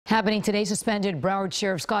Happening today, suspended Broward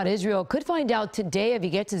Sheriff Scott Israel could find out today if he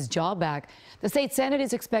gets his job back. The state Senate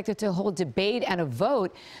is expected to hold debate and a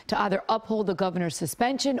vote to either uphold the governor's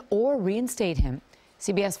suspension or reinstate him.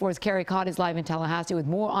 CBS 4's Carrie Cott is live in Tallahassee with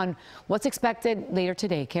more on what's expected later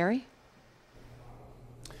today. Carrie?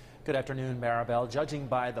 Good afternoon, Maribel. Judging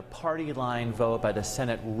by the party line vote by the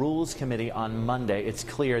Senate Rules Committee on Monday, it's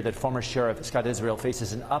clear that former Sheriff Scott Israel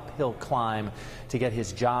faces an uphill climb to get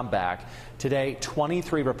his job back. Today,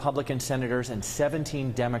 23 Republican senators and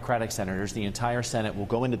 17 Democratic senators, the entire Senate, will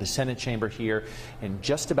go into the Senate chamber here in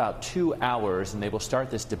just about 2 hours, and they will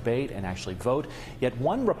start this debate and actually vote. Yet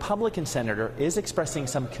one Republican senator is expressing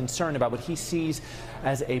some concern about what he sees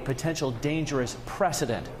as a potential dangerous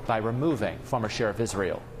precedent by removing former Sheriff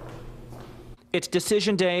Israel. It's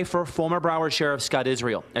decision day for former Broward Sheriff Scott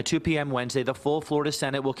Israel. At 2 p.m. Wednesday, the full Florida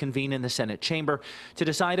Senate will convene in the Senate chamber to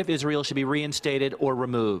decide if Israel should be reinstated or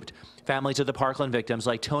removed. Families of the Parkland victims,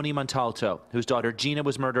 like Tony Montalto, whose daughter Gina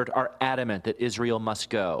was murdered, are adamant that Israel must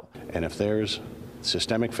go. And if there's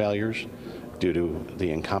systemic failures due to the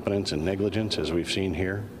incompetence and negligence, as we've seen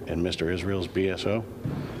here in Mr. Israel's BSO,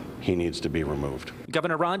 he needs to be removed.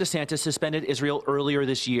 Governor Ron DeSantis suspended Israel earlier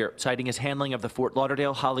this year, citing his handling of the Fort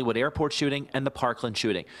Lauderdale Hollywood Airport shooting and the Parkland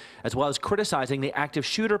shooting, as well as criticizing the active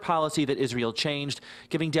shooter policy that Israel changed,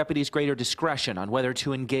 giving deputies greater discretion on whether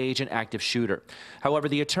to engage an active shooter. However,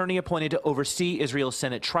 the attorney appointed to oversee Israel's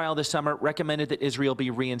Senate trial this summer recommended that Israel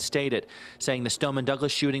be reinstated, saying the Stoneman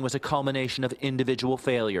Douglas shooting was a culmination of individual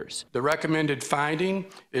failures. The recommended finding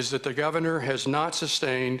is that the governor has not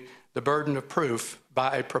sustained the burden of proof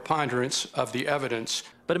by a preponderance of the evidence.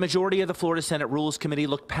 But a majority of the Florida Senate Rules Committee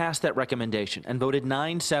looked past that recommendation and voted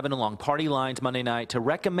 9-7 along party lines Monday night to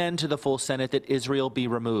recommend to the full Senate that Israel be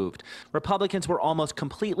removed. Republicans were almost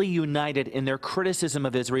completely united in their criticism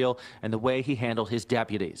of Israel and the way he handled his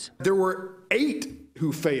deputies. There were 8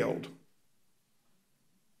 who failed.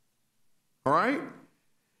 All right?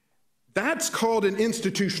 That's called an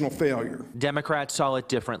institutional failure. Democrats saw it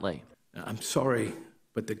differently. I'm sorry,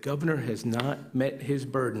 but the governor has not met his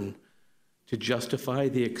burden to justify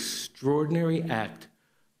the extraordinary act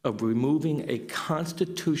of removing a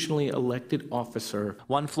constitutionally elected officer.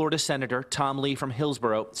 One Florida senator, Tom Lee from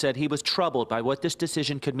Hillsborough, said he was troubled by what this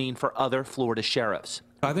decision could mean for other Florida sheriffs.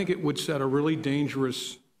 I think it would set a really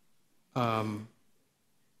dangerous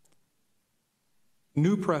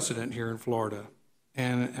new precedent here in Florida,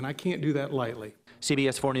 and I can't do that lightly.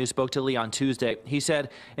 CBS 4 News spoke to Lee on Tuesday. He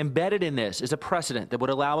said, embedded in this is a precedent that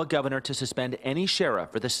would allow a governor to suspend any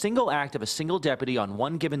sheriff for the single act of a single deputy on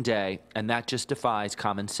one given day, and that just defies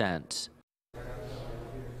common sense.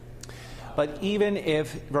 But even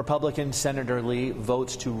if Republican Senator Lee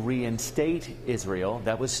votes to reinstate Israel,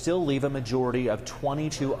 that would still leave a majority of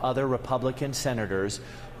 22 other Republican senators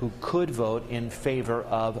who could vote in favor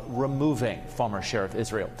of removing former Sheriff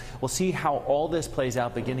Israel. We'll see how all this plays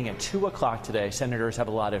out beginning at 2 o'clock today. Senators have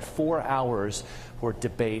allotted 4 hours for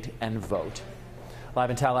debate and vote. Live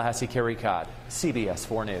in Tallahassee, Carrie Cott, CBS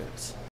 4 News.